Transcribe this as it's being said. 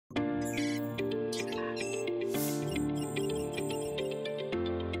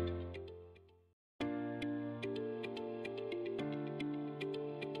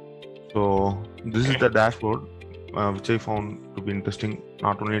So this is the dashboard which I found to be interesting,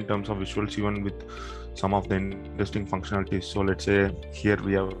 not only in terms of visuals, even with some of the interesting functionalities. So let's say here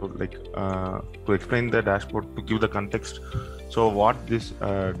we have like to explain the dashboard, to give the context. So what this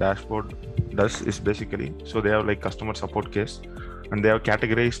dashboard does is basically, so they have like customer support case, and they have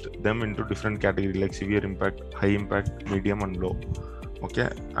categorized them into different categories like severe impact, high impact, medium, and low. Okay,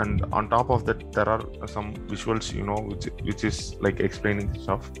 and on top of that there are some visuals, which is like explaining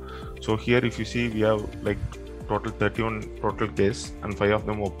stuff. So here if you see, we have like total 31 total case and 5 of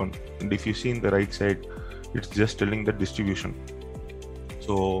them open, and if you see in the right side, it's just telling the distribution.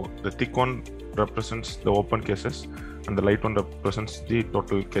 So the thick one represents the open cases and the light one represents the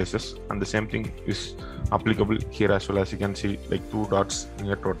total cases, and the same thing is applicable here as well. As you can see, like 2 dots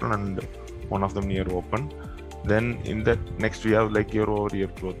near total and one of them near open. Then in that next we have like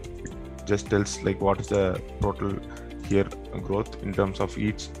year-over-year growth. It just tells like what is the total here growth in terms of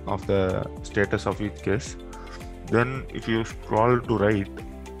each of the status of each case. Then if you scroll to right,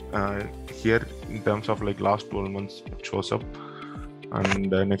 here in terms of like last 12 months it shows up, and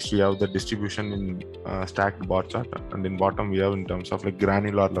next we have the distribution in stacked bar chart, and in bottom we have in terms of like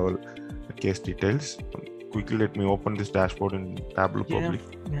granular level case details. Quickly let me open this dashboard in Tableau Public.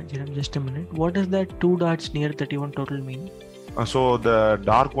 Just a minute. What does that 2 dots near 31 total mean? So the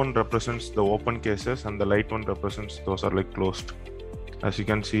dark one represents the open cases and the light one represents those are like closed. As you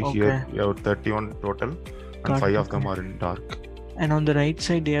can see here, we have 31 total and 5 of them are in dark. And on the right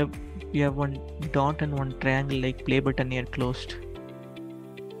side, we have one dot and one triangle like play button near closed.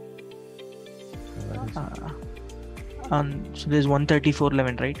 So there's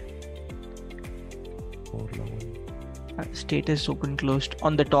 134.11, right? 411. Status open closed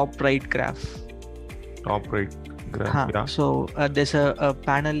on the top right graph. Top right graph, yeah. So there's a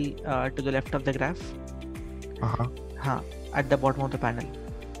panel to the left of the graph. At the bottom of the panel.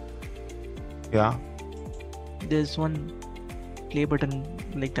 Yeah. There's one play button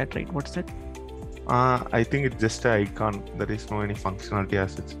like that, right? What's that? I think it's just an icon. There is no any functionality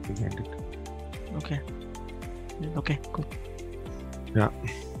as such behind it. Okay, cool. Yeah.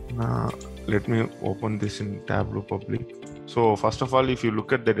 Let me open this in Tableau Public. So first of all, if you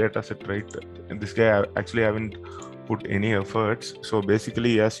look at the data set, right, and this guy actually haven't put any efforts. So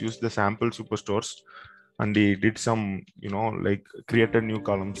basically he has used the sample superstores and he did some, like created new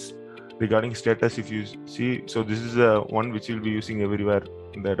columns regarding status. If you see, so this is the one which you'll be using everywhere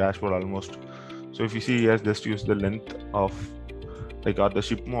in the dashboard almost. So if you see, he has just used the length of like or the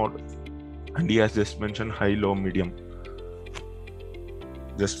ship mode, and he has just mentioned high, low, medium,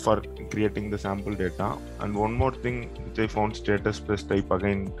 just for creating the sample data. And one more thing which I found, status plus type.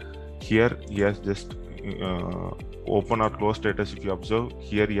 Again, here he has just open or close status. If you observe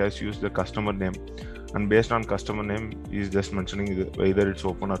here, he has used the customer name, and based on customer name he is just mentioning whether it's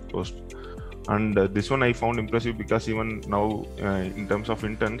open or closed. And this one I found impressive because even now in terms of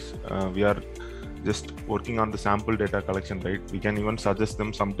intents, we are just working on the sample data collection, right? We can even suggest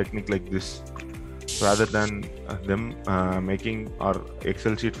them some technique like this, rather than them making our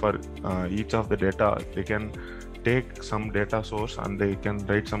Excel sheet for each of the data. They can take some data source and they can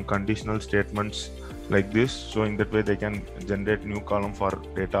write some conditional statements like this. So in that way they can generate new column for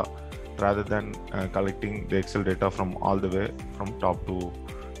data, rather than collecting the Excel data from all the way from top to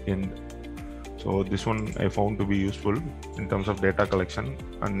end. So this one I found to be useful in terms of data collection.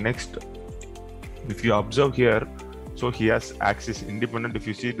 And next, if you observe here, so he has axis independent. If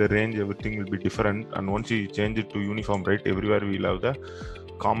you see the range, everything will be different, and once you change it to uniform, right, everywhere we'll have the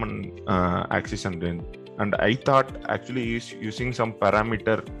common axis and range. And I thought actually he's using some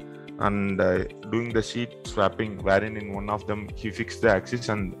parameter and doing the sheet swapping, wherein in one of them he fixed the axis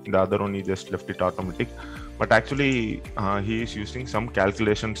and the other one he just left it automatic. But actually he is using some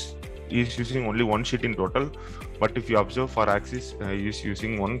calculations. He is using only one sheet in total, but if you observe for axis, he is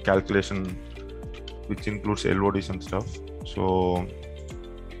using one calculation which includes LODs and stuff. So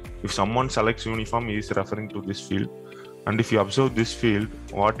if someone selects uniform, he is referring to this field. And if you observe this field,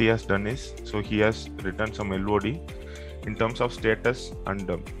 what he has done is, so he has written some LOD in terms of status, and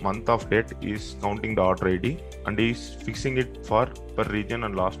month of date is counting the order ID, and he is fixing it for per region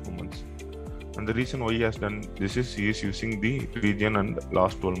and last 2 months. And the reason why he has done this is he is using the region and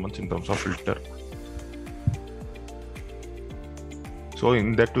last 12 months in terms of filter. So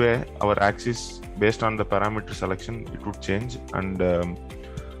in that way, our axis based on the parameter selection, it would change, and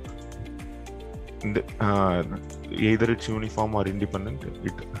either it's uniform or independent,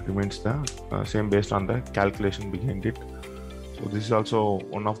 it remains the same based on the calculation behind it. So this is also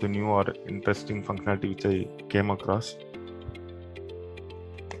one of the new or interesting functionality which I came across.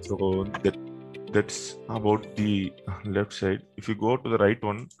 So that's about the left side. If you go to the right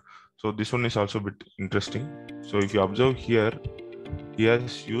one, So this one is also a bit interesting. So if you observe here, he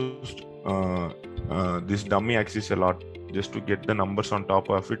has used this dummy axis a lot just to get the numbers on top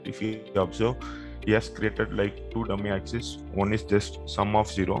of it. If you observe, he has created like two dummy axes. One is just sum of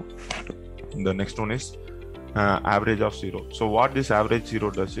 0. The next one is average of 0. So what this average 0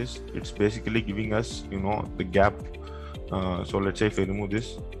 does is it's basically giving us, the gap. So let's say if I remove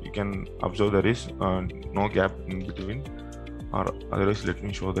this, you can observe there is no gap in between, or otherwise let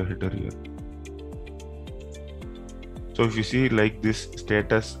me show the header here. So if you see like this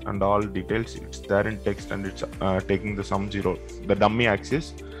status and all details, it's there in text, and it's taking the sum 0, the dummy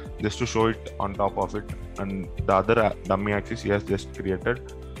axis, just to show it on top of it, and the other dummy axis he has just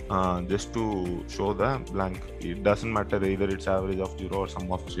created just to show the blank. It doesn't matter either it's average of 0 or sum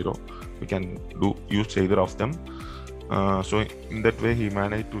of 0. We can use either of them. So in that way he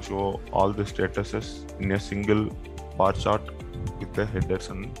managed to show all the statuses in a single bar chart with the headers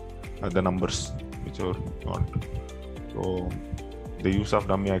and the numbers whichever you want. So the use of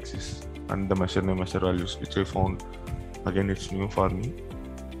dummy axis and the measure name, measure values, which I found, again, it's new for me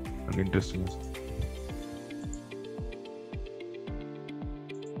and interesting.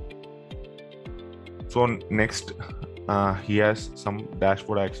 So next, he has some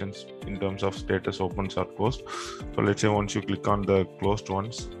dashboard actions in terms of status, opens or closed. So let's say once you click on the closed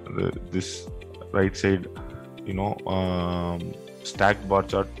ones, this right side, stacked bar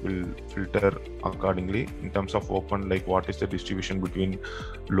chart will filter accordingly. In terms of open, like what is the distribution between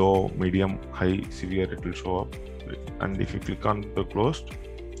low, medium, high, severe, it will show up. And if you click on the closed,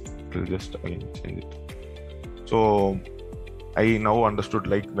 it will just again change it. So I now understood,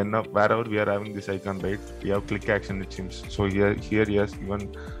 like wherever we are having this icon, right, we have click action, it seems. So here he has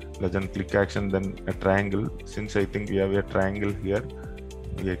given less than click action, then a triangle. Since I think we have a triangle here,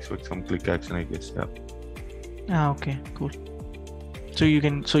 we expect some click action, I guess. Yeah. Okay, cool. So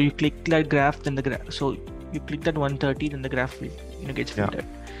you click that graph, then the graph. So you click that 130, then the graph will, gets filtered.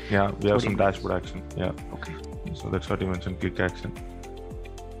 Yeah, we have some dashboard action. Yeah. Okay. So that's what you mentioned, click action.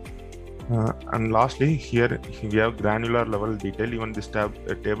 And lastly, here we have granular level detail. Even this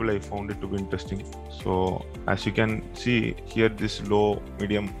table, I found it to be interesting. So as you can see here, this low,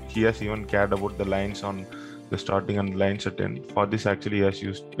 medium, he has even cared about the lines on the starting and lines at end. For this, actually, he has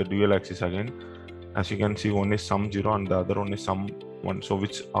used the dual axis again. As you can see, one is sum 0 and the other one is sum 1. So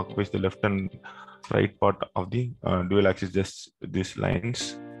which occupies the left and right part of the dual axis, just these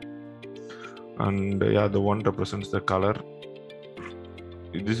lines. And the one represents the color.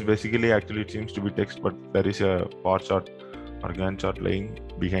 This basically, actually, it seems to be text, but there is a bar chart or Gantt chart lying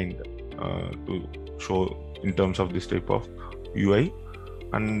behind to show in terms of this type of UI.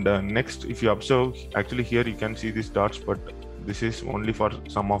 And next, if you observe, actually here you can see these dots, but this is only for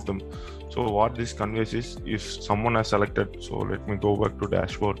some of them. So what this conveys is, if someone has selected, so let me go back to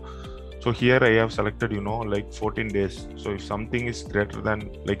dashboard. So here I have selected, like 14 days. So if something is greater than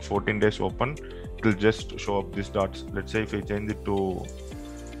like 14 days open, it will just show up these dots. Let's say if I change it to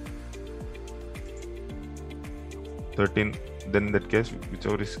 13, then in that case,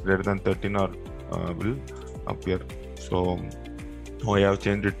 whichever is greater than 13 will appear. So I have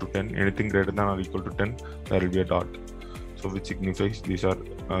changed it to 10. Anything greater than or equal to 10, there will be a dot. So which signifies these are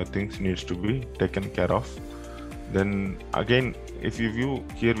things needs to be taken care of. Then again, if you view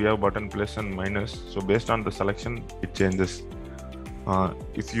here, we have button plus and minus. So based on the selection, it changes.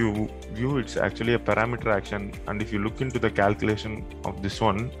 If you view, it's actually a parameter action, and if you look into the calculation of this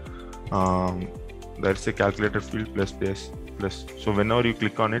one, there's a calculated field plus days plus. So whenever you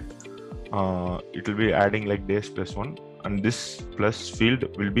click on it, it will be adding like days plus 1, and this plus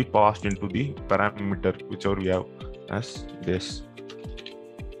field will be passed into the parameter whichever we have as days.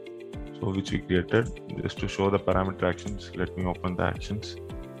 So which we created just to show the parameter actions. Let me open the actions.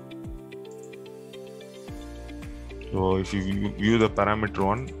 So if you view the parameter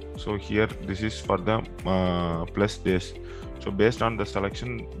one, so here this is for the plus days. So based on the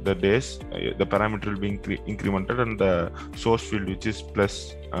selection, the days, the parameter will be incremented, and the source field, which is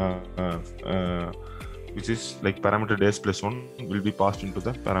plus, which is like parameter days plus 1, will be passed into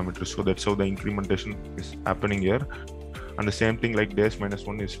the parameter. So that's how the incrementation is happening here. And the same thing, like days minus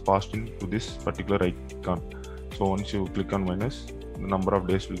 1 is passed into this particular icon. So once you click on minus, the number of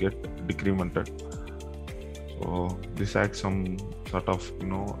days will get decremented. So this adds some sort of,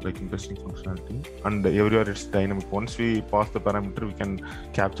 like interesting functionality, and everywhere it's dynamic. Once we pass the parameter, we can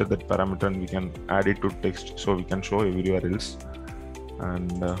capture that parameter and we can add it to text, so we can show everywhere else.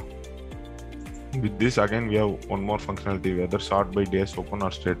 And with this, again, we have one more functionality, whether sort by days open or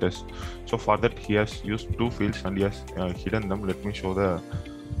status. So for that, he has used two fields and he has hidden them. Let me show the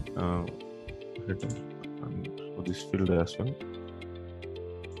hidden, and so this field as well.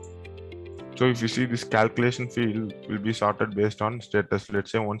 So if you see, this calculation field will be sorted based on status.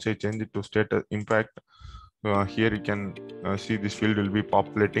 Let's say once I change it to status impact, here you can see this field will be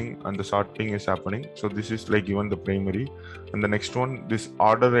populating and the sorting is happening. So this is like given the primary. And the next one, this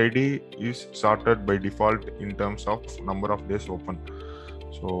order ID is sorted by default in terms of number of days open.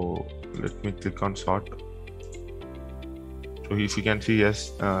 So let me click on sort. So if you can see,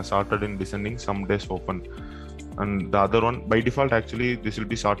 yes, sorted in descending, some days open. And the other one, by default, actually, this will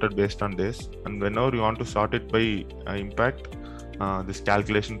be sorted based on days. And whenever you want to sort it by impact, this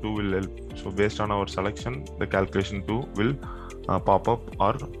calculation tool will help. So based on our selection, the calculation tool will pop up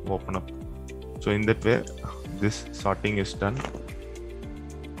or open up. So in that way, this sorting is done.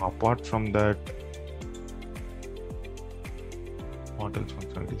 Apart from that, what else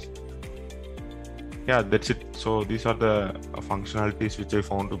functionalities? Yeah, that's it. So these are the functionalities which I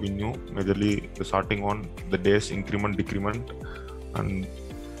found to be new. Majorly the sorting one, the days increment, decrement, and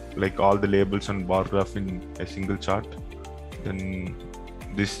like all the labels and bar graph in a single chart. Then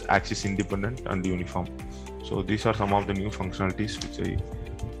this axis independent and uniform. So these are some of the new functionalities which I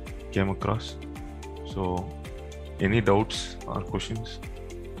came across. So any doubts or questions?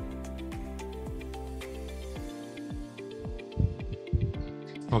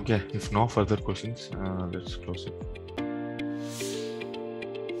 Okay, if no further questions, let's close it.